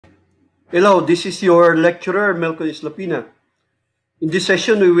Hello, this is your lecturer, Melco Islapina. In this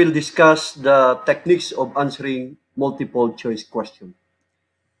session, we will discuss the techniques of answering multiple choice questions.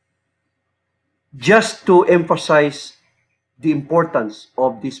 Just to emphasize the importance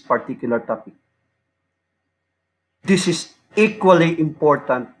of this particular topic, this is equally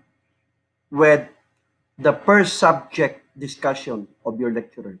important with the first subject discussion of your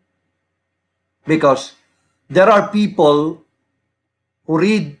lecturer. Because there are people who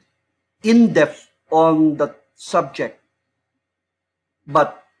read in depth on the subject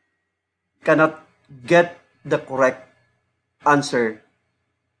but cannot get the correct answer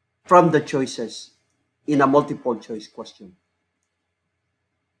from the choices in a multiple choice question.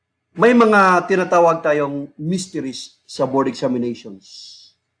 May mga tinatawag tayong mysteries sa board examinations.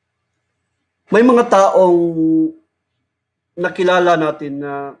 May mga taong nakilala natin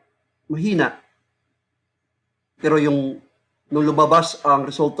na mahina, pero nung lumabas ang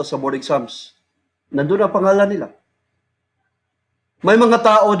resulta sa board exams, nandun ang pangalan nila. May mga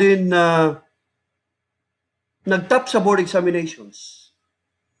tao din na nag-top sa board examinations,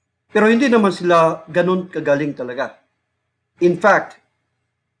 pero hindi naman sila ganun kagaling talaga. In fact,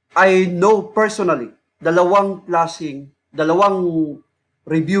 I know personally, dalawang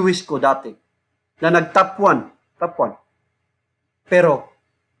reviewers ko dati na nag-top 1. Pero,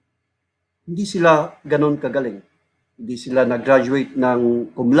 hindi sila ganun kagaling. Hindi sila nag-graduate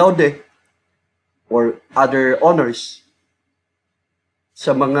ng cum laude or other honors.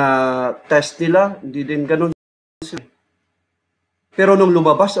 Sa mga test nila, hindi din ganun sila. Pero nung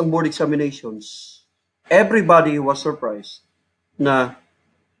lumabas ang board examinations, everybody was surprised na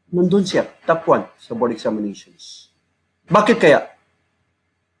nandun siya, top 1 sa board examinations. Bakit kaya?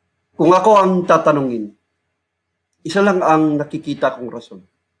 Kung ako ang tatanungin, isa lang ang nakikita kong rason.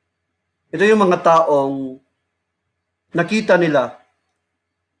 Ito yung mga taong nakita nila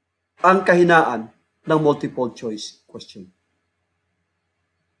ang kahinaan ng multiple choice question.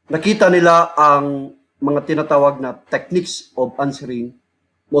 Nakita nila ang mga tinatawag na techniques of answering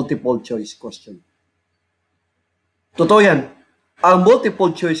multiple choice question. Totoo yan. Ang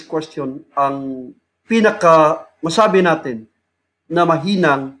multiple choice question ang masabi natin na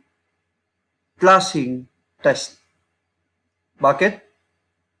mahinang klaseng test. Bakit?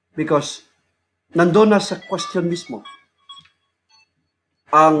 Because nandun na sa question mismo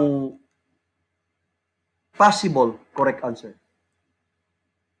ang possible correct answer.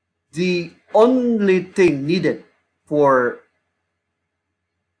 The only thing needed for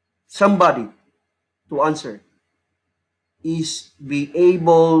somebody to answer is be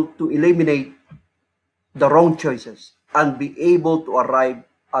able to eliminate the wrong choices and be able to arrive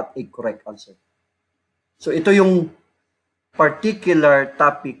at a correct answer. So ito yung particular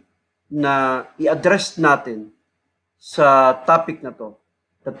topic na i-address natin sa topic na to,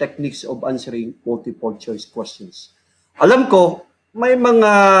 the techniques of answering multiple choice questions. Alam ko, may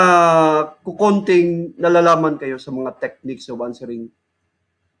mga kukonting nalalaman kayo sa mga techniques of answering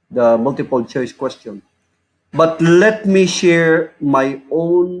the multiple choice question. But let me share my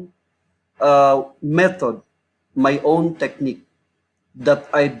own method, my own technique that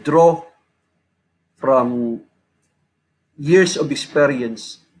I draw from years of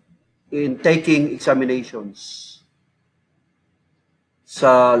experience in taking examinations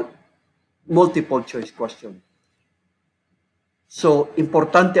sa multiple choice question. So,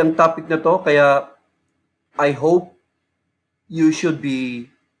 importante ang topic na to, kaya I hope you should be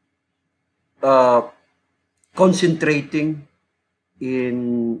concentrating in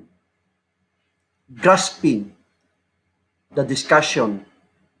grasping the discussion,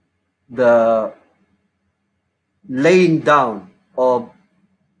 the laying down of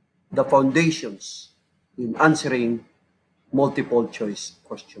the foundations in answering multiple choice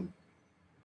question.